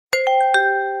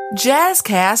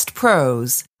Jazzcast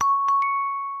Pros.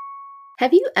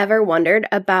 Have you ever wondered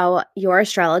about your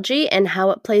astrology and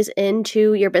how it plays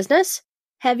into your business?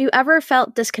 Have you ever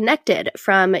felt disconnected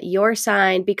from your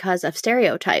sign because of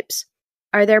stereotypes?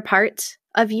 Are there parts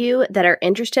of you that are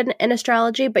interested in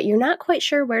astrology, but you're not quite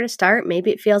sure where to start? Maybe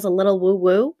it feels a little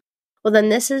woo-woo? Well, then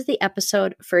this is the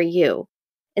episode for you.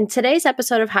 In today's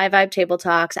episode of High Vibe Table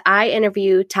Talks, I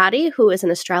interview Tati, who is an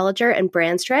astrologer and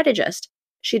brand strategist.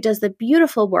 She does the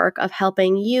beautiful work of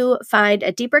helping you find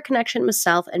a deeper connection with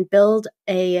self and build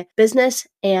a business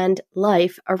and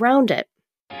life around it.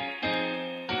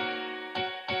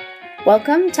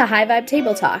 Welcome to High Vibe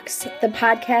Table Talks, the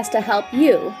podcast to help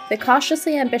you, the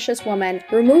cautiously ambitious woman,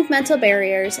 remove mental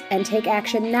barriers and take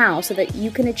action now so that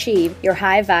you can achieve your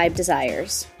high vibe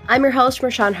desires. I'm your host,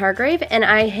 Marshawn Hargrave, and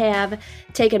I have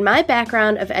taken my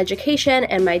background of education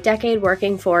and my decade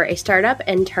working for a startup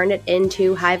and turned it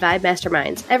into high vibe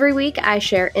masterminds. Every week, I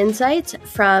share insights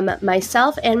from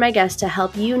myself and my guests to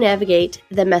help you navigate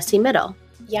the messy middle.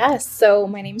 Yes, so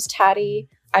my name's Tati.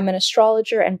 I'm an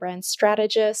astrologer and brand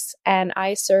strategist, and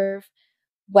I serve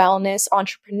wellness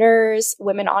entrepreneurs,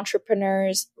 women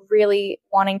entrepreneurs, really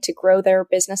wanting to grow their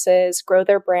businesses, grow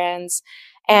their brands,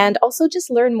 and also just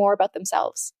learn more about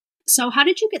themselves. So how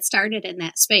did you get started in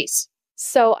that space?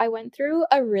 So I went through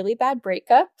a really bad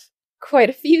breakup quite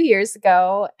a few years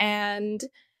ago, and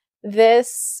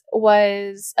this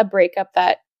was a breakup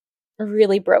that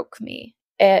really broke me.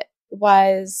 It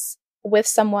was with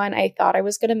someone I thought I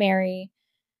was going to marry,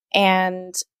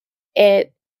 and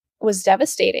it was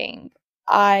devastating.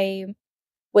 I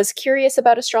was curious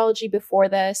about astrology before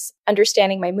this,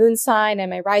 understanding my moon sign and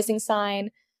my rising sign.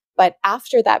 But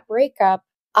after that breakup,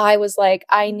 I was like,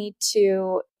 I need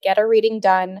to get a reading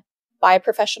done by a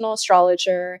professional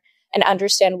astrologer and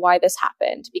understand why this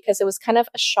happened, because it was kind of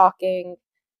a shocking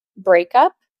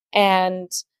breakup and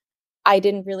I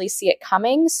didn't really see it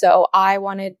coming. So I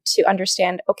wanted to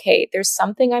understand, okay, there's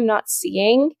something I'm not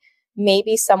seeing.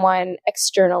 Maybe someone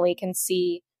externally can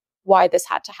see why this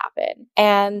had to happen.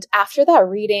 And after that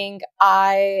reading,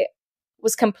 I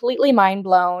was completely mind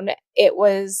blown. It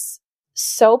was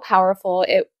so powerful.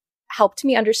 It helped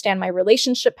me understand my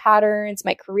relationship patterns,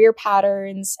 my career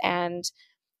patterns, and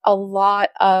a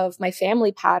lot of my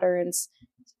family patterns.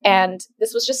 And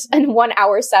this was just a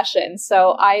 1-hour session.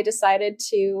 So I decided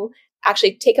to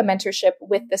actually take a mentorship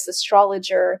with this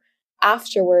astrologer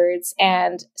afterwards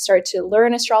and started to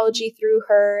learn astrology through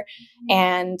her.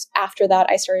 And after that,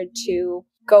 I started to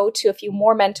go to a few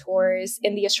more mentors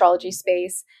in the astrology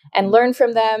space and learn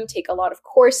from them, take a lot of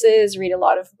courses, read a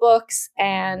lot of books.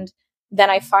 And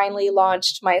then I finally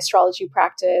launched my astrology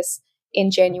practice in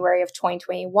January of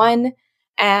 2021.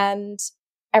 And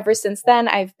ever since then,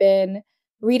 I've been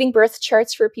reading birth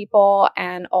charts for people.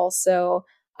 And also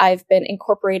I've been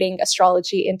incorporating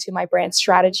astrology into my brand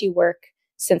strategy work,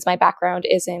 since my background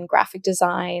is in graphic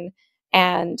design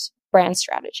and brand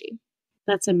strategy.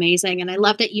 That's amazing. And I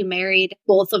love that you married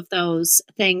both of those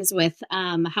things with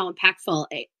how impactful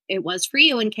it was for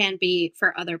you and can be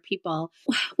for other people.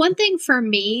 One thing for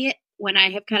me, when I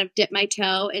have kind of dipped my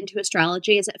toe into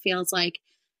astrology, is it feels like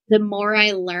the more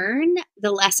I learn,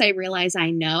 the less I realize I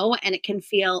know, and it can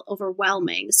feel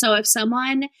overwhelming. So if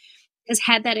someone has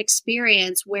had that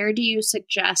experience, where do you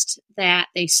suggest that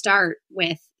they start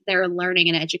with their learning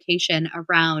and education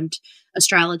around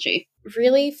astrology?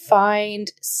 Really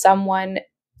find someone,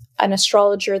 an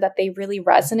astrologer that they really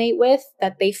resonate with,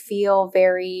 that they feel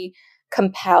very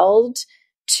compelled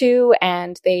to,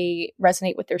 and they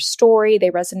resonate with their story, they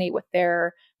resonate with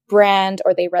their brand,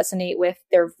 or they resonate with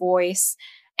their voice,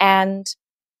 and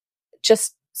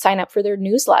just sign up for their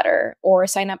newsletter or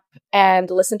sign up and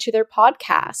listen to their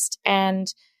podcast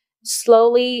and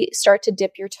slowly start to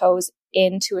dip your toes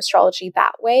into astrology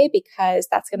that way, because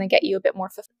that's going to get you a bit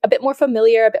more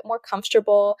familiar, a bit more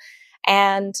comfortable,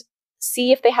 and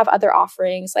see if they have other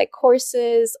offerings like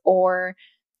courses, or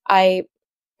I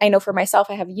know for myself,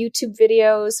 I have YouTube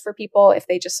videos for people if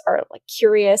they just are like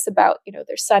curious about,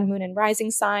 their sun, moon, and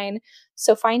rising sign.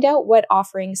 So find out what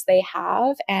offerings they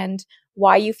have and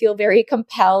why you feel very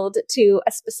compelled to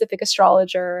a specific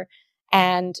astrologer,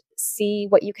 and see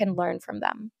what you can learn from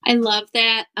them. I love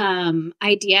that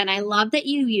idea. And I love that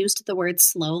you used the word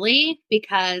slowly,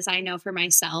 because I know for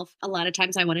myself, a lot of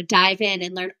times I want to dive in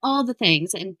and learn all the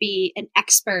things and be an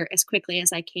expert as quickly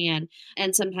as I can.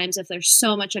 And sometimes if there's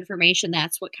so much information,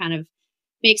 that's what kind of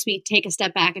makes me take a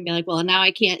step back and be like, well, now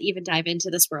I can't even dive into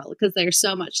this world because there's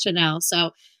so much to know.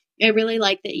 So I really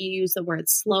like that you use the word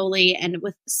slowly and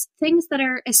with things that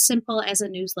are as simple as a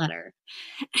newsletter.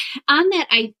 On that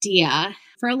idea,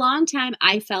 for a long time,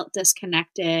 I felt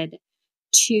disconnected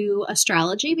to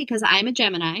astrology because I'm a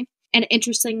Gemini. And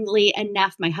interestingly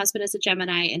enough, my husband is a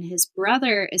Gemini and his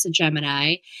brother is a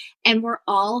Gemini. And we're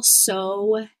all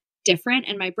so different.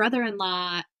 And my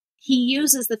brother-in-law, he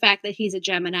uses the fact that he's a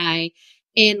Gemini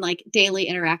in like daily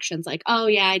interactions, like, oh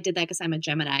yeah, I did that because I'm a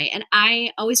Gemini. And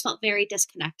I always felt very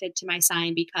disconnected to my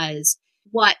sign because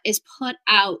what is put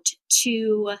out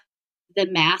to the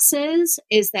masses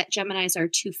is that Geminis are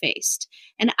two-faced.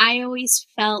 And I always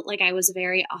felt like I was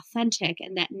very authentic,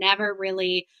 and that never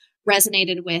really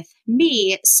resonated with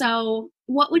me. So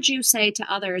what would you say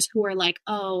to others who are like,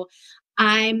 oh,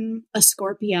 I'm a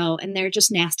Scorpio and they're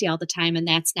just nasty all the time and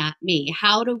that's not me?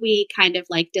 How do we kind of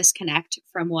like disconnect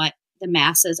from what the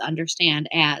masses understand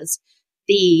as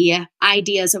the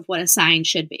ideas of what a sign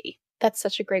should be? That's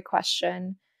such a great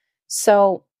question.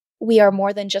 So we are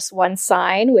more than just one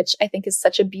sign, which I think is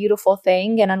such a beautiful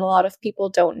thing. And a lot of people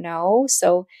don't know.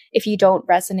 So if you don't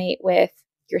resonate with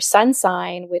your sun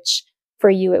sign, which for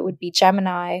you, it would be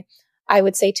Gemini, I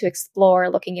would say to explore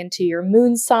looking into your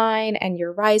moon sign and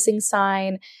your rising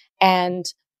sign and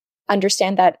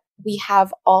understand that we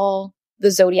have all the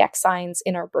zodiac signs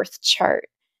in our birth chart.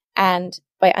 And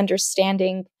by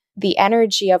understanding the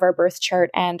energy of our birth chart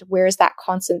and where's that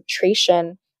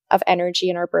concentration of energy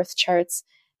in our birth charts,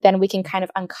 then we can kind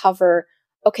of uncover,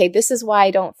 okay, this is why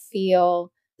I don't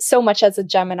feel so much as a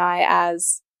Gemini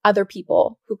as other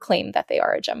people who claim that they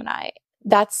are a Gemini.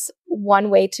 That's one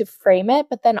way to frame it.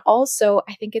 But then also,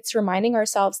 I think it's reminding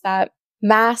ourselves that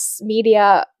mass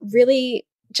media really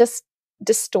just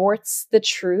distorts the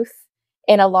truth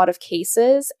in a lot of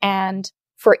cases. And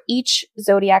for each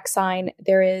zodiac sign,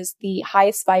 there is the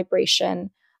highest vibration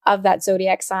of that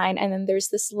zodiac sign. And then there's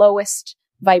this lowest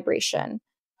vibration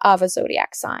of a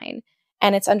zodiac sign.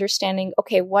 And it's understanding,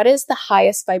 okay, what is the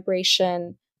highest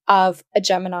vibration of a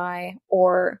Gemini?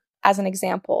 Or as an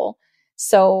example,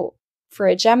 so for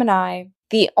a Gemini,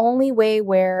 the only way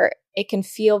where it can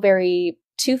feel very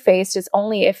two-faced is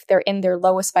only if they're in their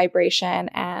lowest vibration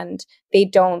and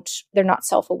they're not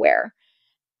self-aware.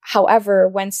 However,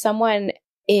 when someone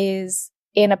is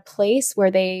in a place where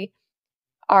they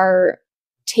are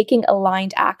taking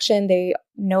aligned action, they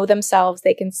know themselves,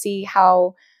 they can see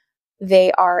how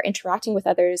they are interacting with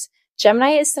others. Gemini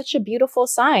is such a beautiful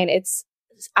sign.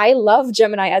 I love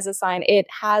Gemini as a sign. It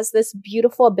has this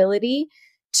beautiful ability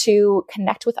to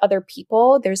connect with other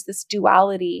people. There's this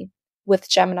duality with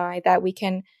Gemini that we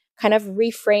can kind of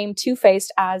reframe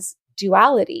two-faced as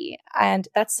duality. And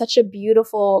that's such a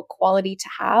beautiful quality to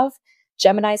have.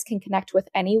 Geminis can connect with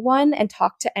anyone and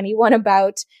talk to anyone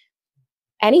about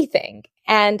anything.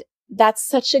 And that's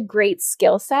such a great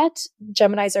skill set.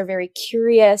 Geminis are very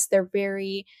curious. They're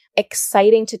very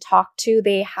exciting to talk to.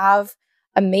 They have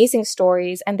amazing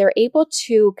stories and they're able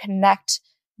to connect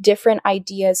different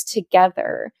ideas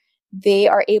together. They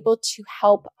are able to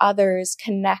help others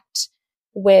connect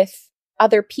with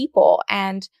other people.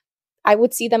 And I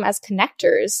would see them as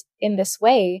connectors in this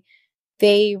way.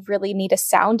 They really need a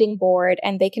sounding board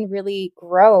and they can really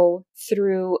grow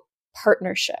through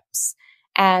partnerships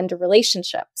and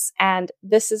relationships. And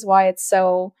this is why it's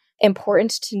so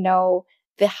important to know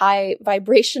the high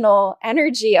vibrational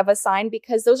energy of a sign,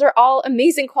 because those are all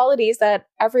amazing qualities that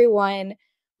everyone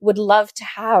would love to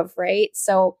have, right?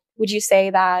 So would you say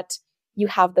that you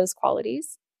have those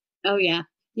qualities? Oh, yeah.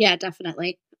 Yeah,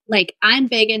 definitely. Like I'm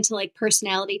big into like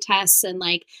personality tests and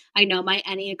like I know my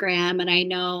Enneagram and I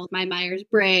know my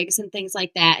Myers-Briggs and things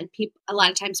like that. And a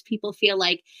lot of times people feel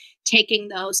like taking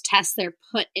those tests, they're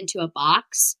put into a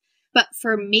box. But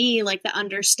for me, like the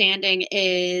understanding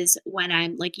is when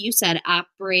I'm, like you said,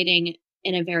 operating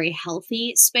in a very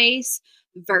healthy space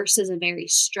versus a very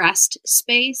stressed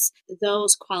space,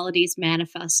 those qualities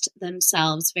manifest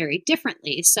themselves very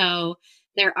differently. So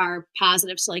there are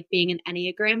positives to like being an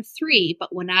Enneagram 3,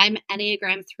 but when I'm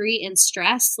Enneagram 3 in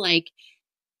stress, like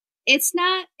it's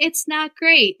not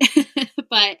great.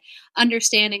 But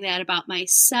understanding that about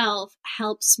myself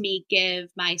helps me give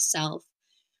myself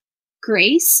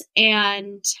grace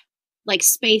and like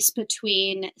space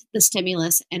between the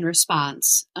stimulus and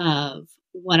response of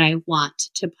what I want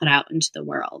to put out into the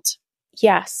world.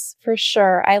 Yes, for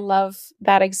sure. I love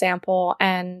that example.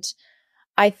 And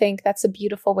I think that's a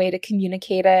beautiful way to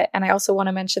communicate it. And I also want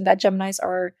to mention that Geminis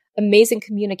are amazing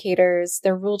communicators.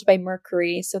 They're ruled by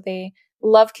Mercury, so they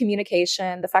love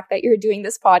communication. The fact that you're doing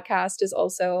this podcast is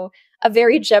also a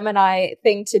very Gemini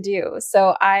thing to do.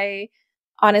 So I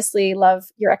honestly love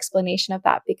your explanation of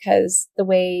that, because the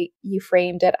way you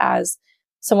framed it as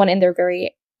someone in their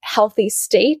very healthy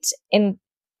state in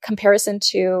comparison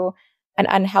to an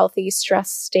unhealthy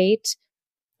stress state,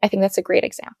 I think that's a great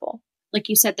example. Like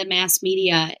you said, the mass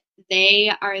media,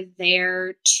 they are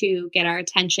there to get our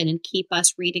attention and keep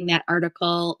us reading that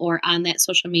article or on that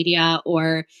social media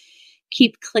or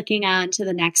keep clicking on to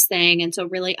the next thing. And so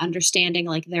really understanding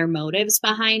like their motives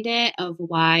behind it of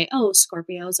why, oh,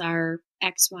 Scorpios are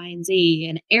X, Y, and Z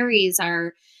and Aries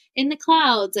are in the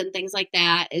clouds and things like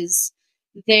that is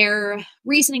their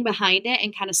reasoning behind it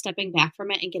and kind of stepping back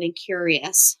from it and getting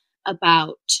curious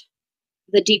about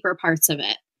the deeper parts of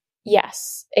it.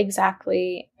 Yes,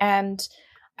 exactly. And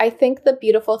I think the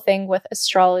beautiful thing with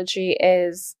astrology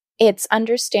is it's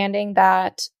understanding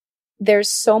that there's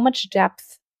so much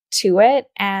depth to it,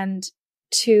 and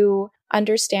to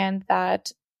understand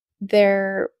that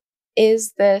there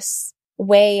is this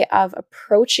way of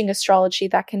approaching astrology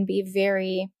that can be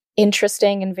very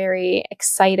interesting and very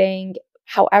exciting.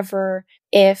 However,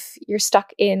 if you're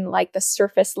stuck in like the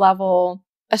surface level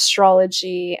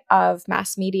astrology of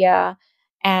mass media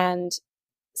and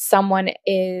someone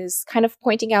is kind of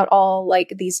pointing out all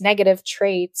like these negative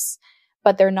traits,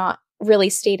 but they're not really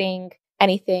stating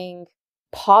anything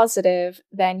positive,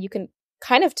 then you can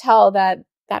kind of tell that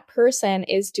that person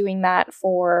is doing that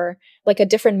for like a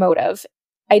different motive.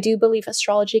 I do believe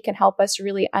astrology can help us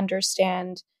really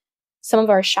understand some of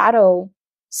our shadow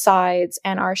sides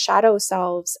and our shadow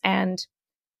selves and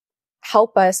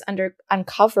help us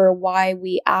uncover why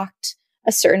we act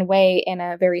a certain way in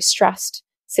a very stressed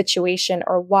situation,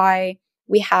 or why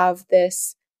we have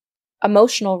this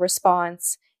emotional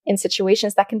response in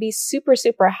situations that can be super,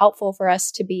 super helpful for us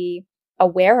to be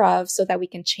aware of so that we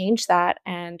can change that.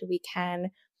 And we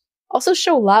can also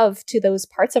show love to those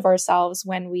parts of ourselves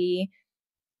when we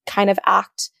kind of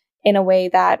act in a way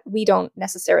that we don't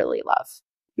necessarily love.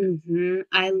 Mm-hmm.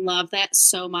 I love that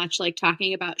so much. Like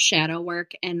talking about shadow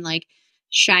work and like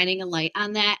shining a light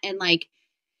on that and like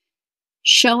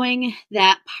showing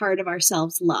that part of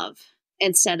ourselves love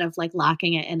instead of like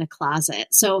locking it in a closet.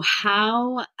 So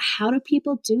how do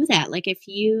people do that? Like if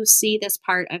you see this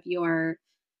part of your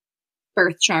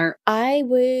birth chart, I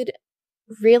would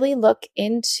really look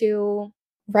into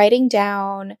writing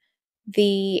down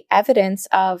the evidence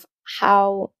of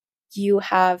how you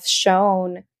have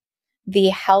shown the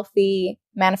healthy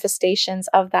manifestations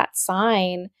of that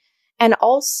sign, and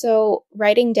also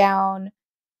writing down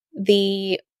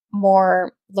the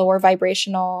more lower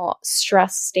vibrational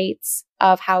stress states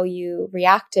of how you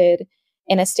reacted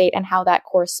in a state and how that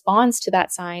corresponds to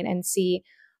that sign, and see,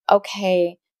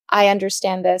 okay, I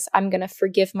understand this. I'm going to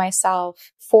forgive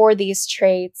myself for these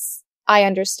traits. I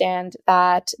understand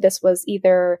that this was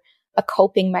either a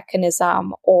coping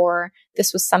mechanism or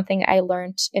this was something I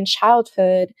learned in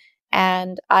childhood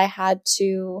and I had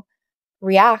to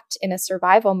react in a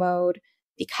survival mode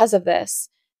because of this.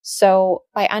 So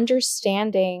by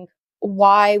understanding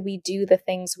why we do the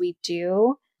things we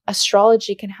do,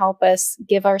 astrology can help us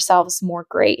give ourselves more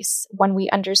grace when we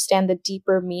understand the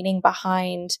deeper meaning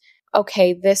behind,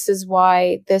 okay, this is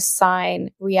why this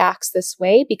sign reacts this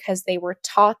way because they were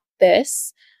taught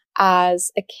this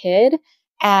as a kid.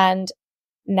 And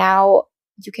now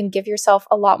you can give yourself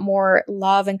a lot more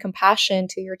love and compassion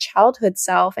to your childhood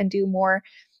self and do more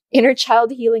inner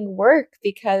child healing work,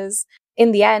 because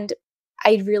in the end,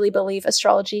 I really believe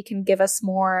astrology can give us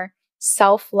more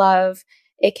self-love.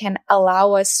 It can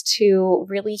allow us to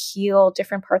really heal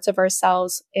different parts of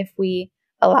ourselves if we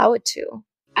allow it to.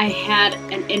 I had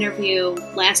an interview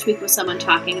last week with someone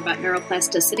talking about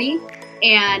neuroplasticity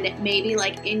and maybe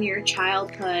like in your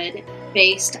childhood,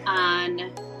 based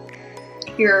on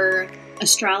your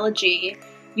astrology,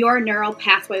 your neural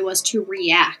pathway was to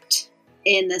react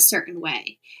in this certain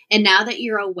way. And now that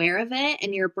you're aware of it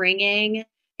and you're bringing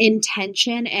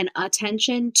intention and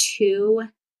attention to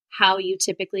how you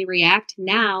typically react,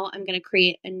 now I'm going to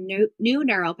create a new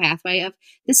neural pathway of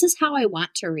this is how I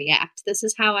want to react. This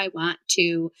is how I want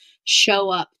to show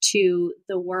up to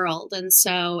the world. And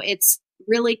so it's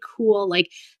really cool.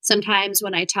 Like sometimes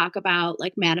when I talk about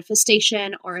like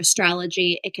manifestation or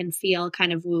astrology, it can feel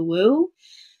kind of woo woo,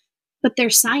 but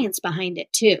there's science behind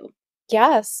it too.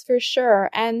 Yes, for sure.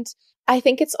 And I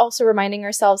think it's also reminding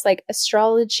ourselves like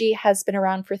astrology has been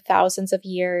around for thousands of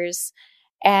years.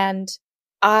 And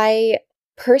I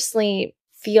personally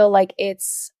feel like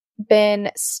it's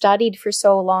been studied for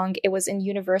so long. It was in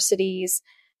universities,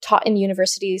 taught in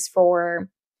universities for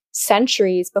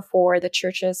centuries before the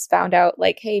churches found out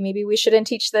like, hey, maybe we shouldn't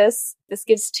teach this. This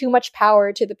gives too much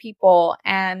power to the people.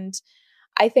 And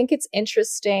I think it's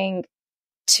interesting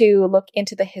to look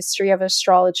into the history of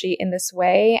astrology in this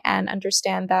way and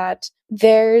understand that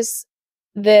there's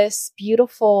this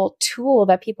beautiful tool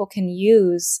that people can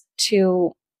use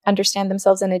to understand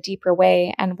themselves in a deeper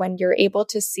way. And when you're able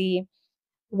to see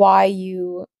why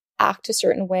you act a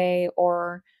certain way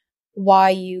or why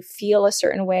you feel a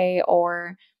certain way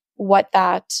or what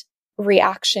that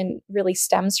reaction really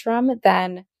stems from,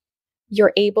 then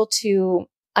you're able to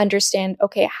understand,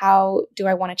 okay, how do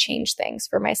I want to change things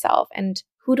for myself? And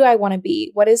who do I want to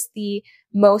be? What is the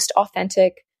most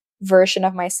authentic version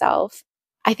of myself?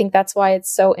 I think that's why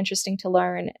it's so interesting to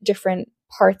learn different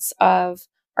parts of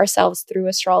ourselves through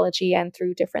astrology and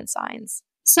through different signs.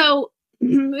 So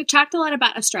we've talked a lot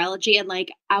about astrology and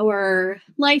like our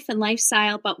life and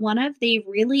lifestyle, but one of the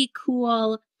really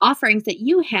cool offerings that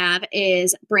you have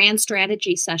is brand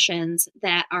strategy sessions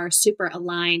that are super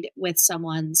aligned with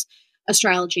someone's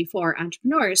astrology for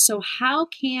entrepreneurs. So how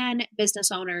can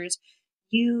business owners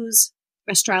use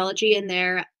astrology and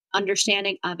their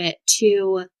understanding of it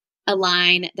to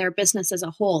align their business as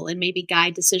a whole and maybe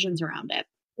guide decisions around it?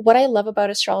 What I love about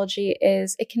astrology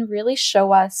is it can really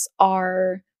show us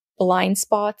our blind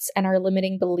spots and our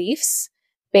limiting beliefs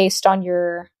based on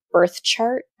your birth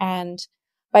chart. And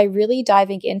by really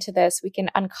diving into this, we can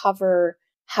uncover,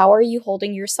 how are you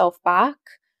holding yourself back?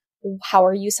 How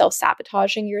are you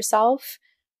self-sabotaging yourself?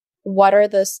 What are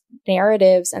the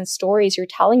narratives and stories you're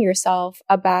telling yourself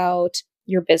about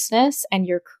your business and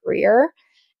your career?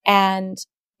 And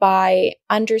by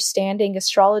understanding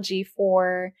astrology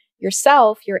for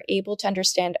yourself, you're able to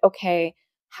understand, okay,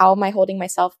 how am I holding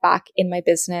myself back in my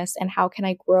business? And how can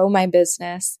I grow my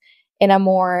business in a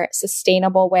more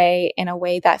sustainable way, in a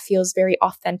way that feels very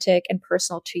authentic and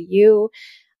personal to you?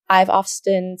 I've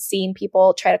often seen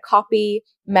people try to copy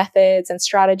methods and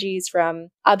strategies from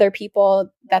other people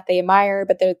that they admire,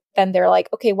 but they're like,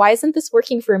 okay, why isn't this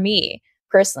working for me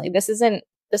personally? This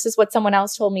is what someone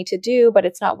else told me to do, but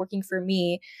it's not working for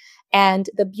me. And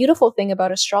the beautiful thing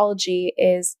about astrology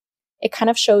is it kind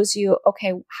of shows you,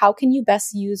 okay, how can you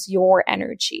best use your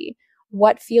energy?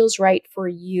 What feels right for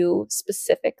you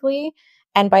specifically?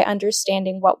 And by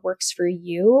understanding what works for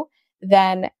you,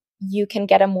 then you can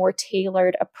get a more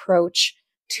tailored approach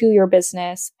to your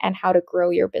business and how to grow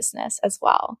your business as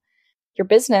well. Your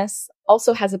business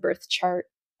also has a birth chart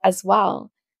as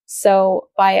well. So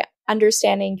by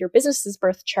understanding your business's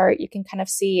birth chart, you can kind of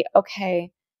see,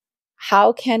 okay,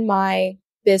 how can my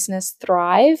business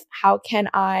thrive? How can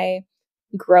I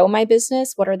grow my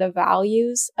business? What are the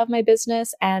values of my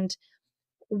business? And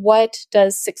what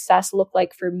does success look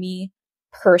like for me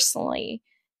personally?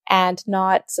 And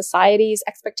not society's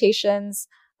expectations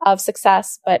of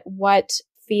success, but what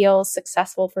feels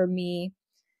successful for me,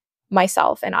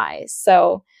 myself, and I.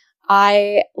 So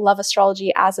I love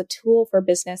astrology as a tool for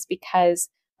business because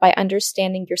by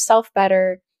understanding yourself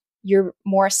better, you're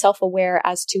more self-aware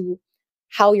as to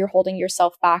how you're holding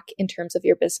yourself back in terms of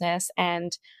your business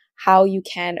and how you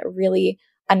can really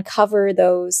uncover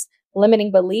those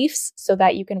limiting beliefs so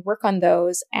that you can work on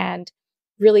those and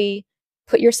really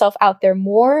put yourself out there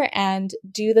more and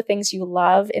do the things you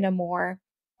love in a more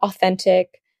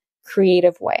authentic,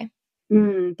 creative way.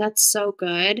 That's so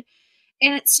good.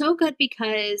 And it's so good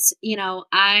because,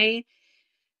 I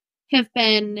have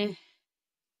been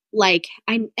like,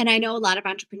 I know a lot of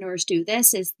entrepreneurs do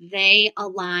this, is they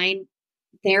align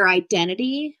their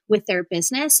identity with their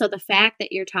business. So the fact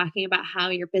that you're talking about how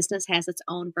your business has its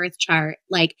own birth chart,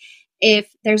 like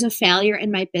if there's a failure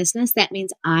in my business, that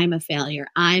means I'm a failure.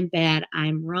 I'm bad.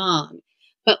 I'm wrong.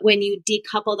 But when you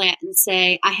decouple that and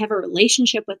say, I have a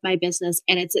relationship with my business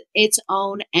and it's its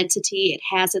own entity, it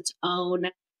has its own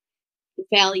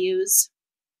values,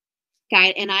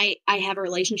 guide, and I have a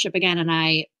relationship again, and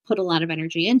I put a lot of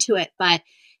energy into it, but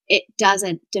it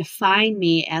doesn't define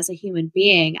me as a human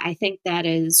being. I think that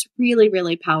is really,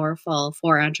 really powerful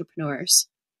for entrepreneurs.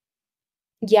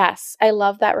 Yes, I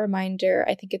love that reminder.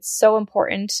 I think it's so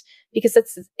important because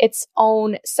it's its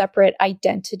own separate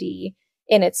identity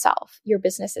in itself. Your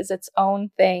business is its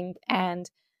own thing. And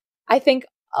I think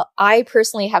I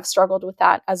personally have struggled with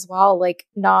that as well, like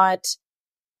not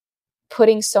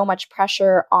putting so much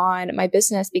pressure on my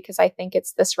business because I think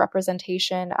it's this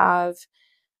representation of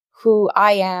who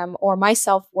I am or my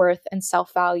self-worth and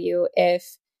self-value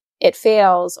if it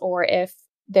fails or if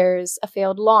there's a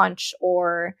failed launch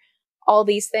or all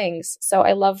these things. So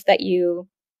I love that you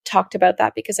talked about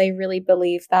that because I really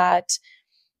believe that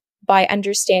by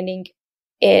understanding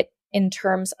it in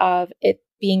terms of it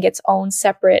being its own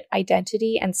separate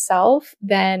identity and self,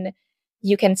 then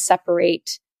you can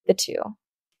separate the two.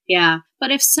 Yeah.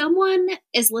 But if someone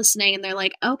is listening and they're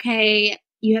like, okay,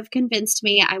 you have convinced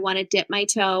me, I want to dip my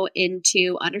toe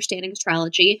into understanding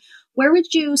astrology, where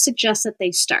would you suggest that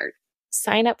they start?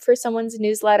 Sign up for someone's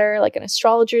newsletter, like an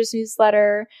astrologer's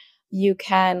newsletter. You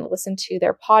can listen to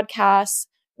their podcasts,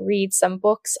 read some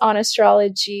books on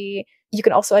astrology. You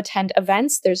can also attend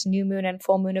events. There's new moon and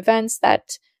full moon events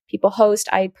that people host.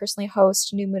 I personally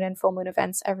host new moon and full moon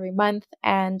events every month,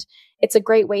 and it's a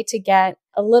great way to get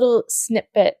a little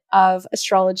snippet of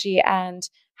astrology and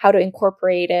how to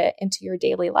incorporate it into your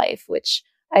daily life, which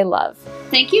I love.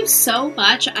 Thank you so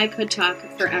much. I could talk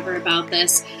forever about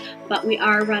this, but we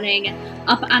are running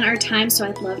up on our time, so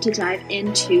I'd love to dive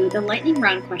into the lightning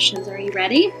round questions. Are you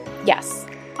ready? Yes.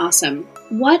 Awesome.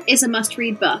 What is a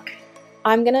must-read book?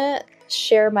 I'm going to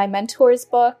share my mentor's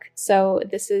book. So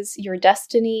this is Your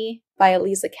Destiny by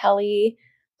Eliza Kelly.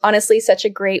 Honestly, such a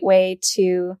great way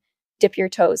to dip your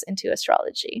toes into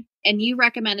astrology. And you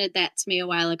recommended that to me a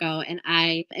while ago, and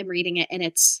I am reading it, and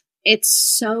it's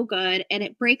so good, and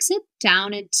it breaks it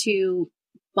down into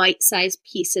bite-sized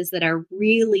pieces that are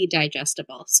really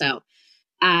digestible. So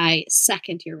I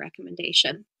second your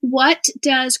recommendation. What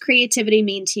does creativity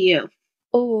mean to you?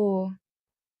 Oh,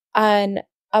 an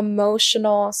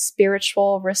emotional,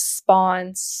 spiritual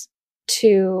response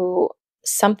to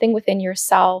something within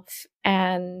yourself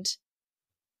and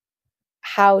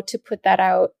how to put that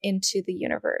out into the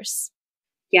universe.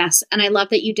 Yes. And I love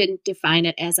that you didn't define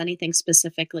it as anything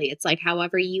specifically. It's like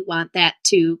however you want that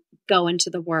to go into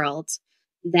the world,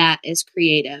 that is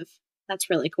creative. That's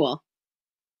really cool.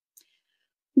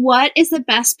 What is the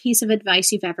best piece of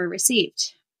advice you've ever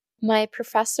received? My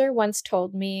professor once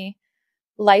told me,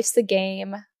 life's a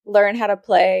game, learn how to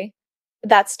play.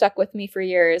 That stuck with me for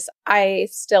years. I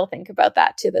still think about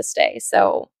that to this day.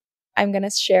 So I'm going to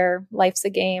share life's a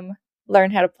game,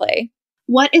 learn how to play.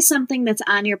 What is something that's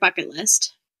on your bucket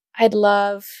list? I'd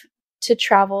love to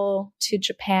travel to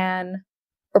Japan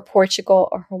or Portugal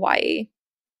or Hawaii.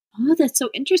 Oh, that's so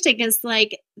interesting. It's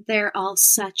like they're all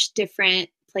such different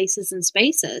places and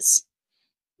spaces.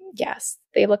 Yes,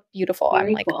 they look beautiful. Very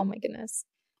I'm like, cool. Oh my goodness.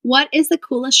 What is the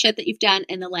coolest shit that you've done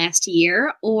in the last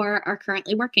year or are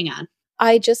currently working on?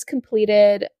 I just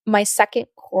completed my second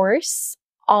course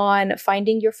on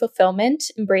finding your fulfillment,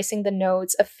 embracing the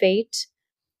nodes of fate.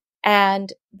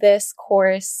 And this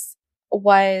course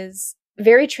was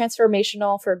very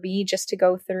transformational for me just to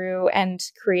go through and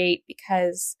create,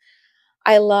 because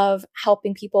I love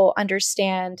helping people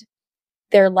understand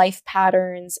their life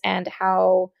patterns and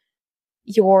how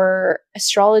your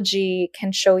astrology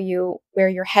can show you where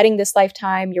you're heading this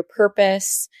lifetime, your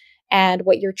purpose, and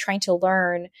what you're trying to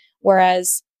learn.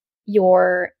 Whereas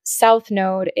your south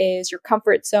node is your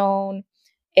comfort zone.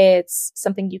 It's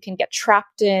something you can get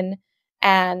trapped in.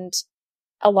 And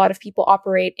a lot of people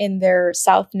operate in their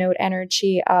south node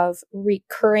energy of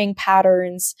recurring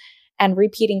patterns and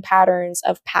repeating patterns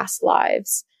of past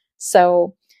lives.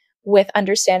 So with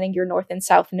understanding your north and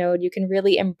south node, you can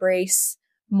really embrace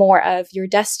more of your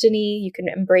destiny. You can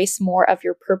embrace more of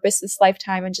your purpose this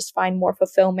lifetime and just find more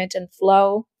fulfillment and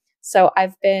flow. So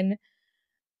I've been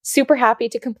super happy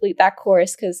to complete that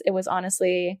course because it was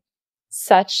honestly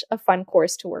such a fun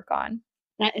course to work on.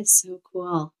 That is so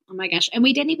cool. Oh my gosh. And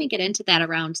we didn't even get into that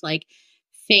around like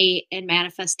fate and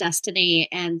manifest destiny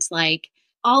and like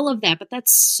all of that, but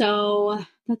that's so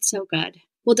good.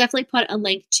 We'll definitely put a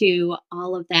link to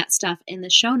all of that stuff in the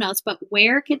show notes, but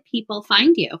where can people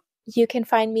find you? You can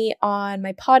find me on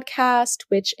my podcast,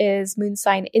 which is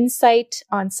Moonsign Insight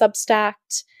on Substack.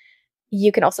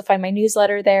 You can also find my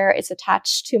newsletter there. It's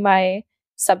attached to my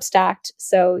Substack,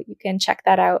 so you can check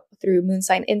that out through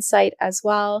Moonsign Insight as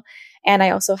well. And I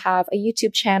also have a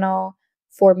YouTube channel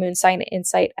for Moonsign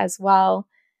Insight as well.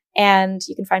 And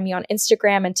you can find me on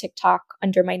Instagram and TikTok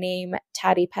under my name,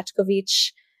 Tati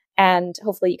Petkovic. And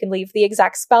hopefully you can leave the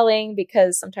exact spelling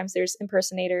because sometimes there's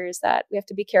impersonators that we have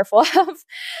to be careful of.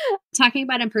 Talking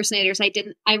about impersonators,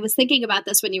 I was thinking about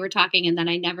this when you were talking and then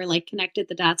I never like connected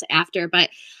the dots after. But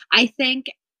I think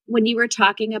when you were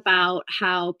talking about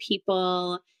how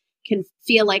people can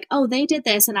feel like, oh, they did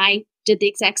this and I did the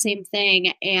exact same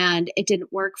thing and it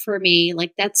didn't work for me.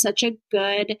 Like that's such a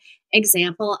good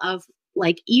example of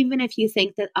like, even if you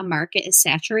think that a market is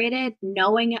saturated,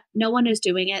 knowing no one is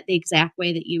doing it the exact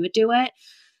way that you would do it.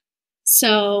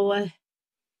 So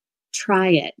try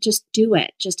it. Just do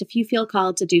it. Just if you feel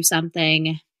called to do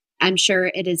something, I'm sure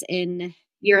it is in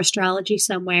your astrology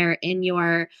somewhere in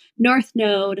your north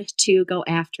node to go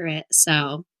after it.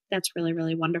 So that's really,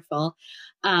 really wonderful.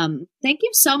 Thank you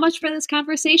so much for this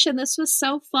conversation. This was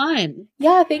so fun.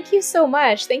 Yeah, thank you so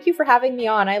much. Thank you for having me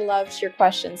on. I loved your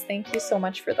questions. Thank you so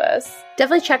much for this.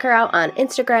 Definitely check her out on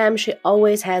Instagram. She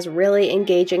always has really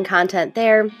engaging content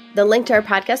there. The link to our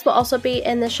podcast will also be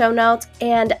in the show notes.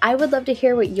 And I would love to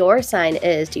hear what your sign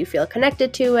is. Do you feel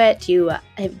connected to it? Do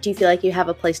you feel like you have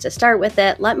a place to start with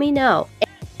it? Let me know.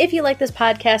 If you like this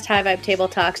podcast, High Vibe Table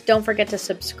Talks, don't forget to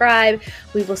subscribe.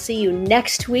 We will see you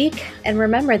next week. And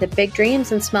remember that big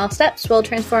dreams and small steps will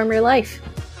transform your life.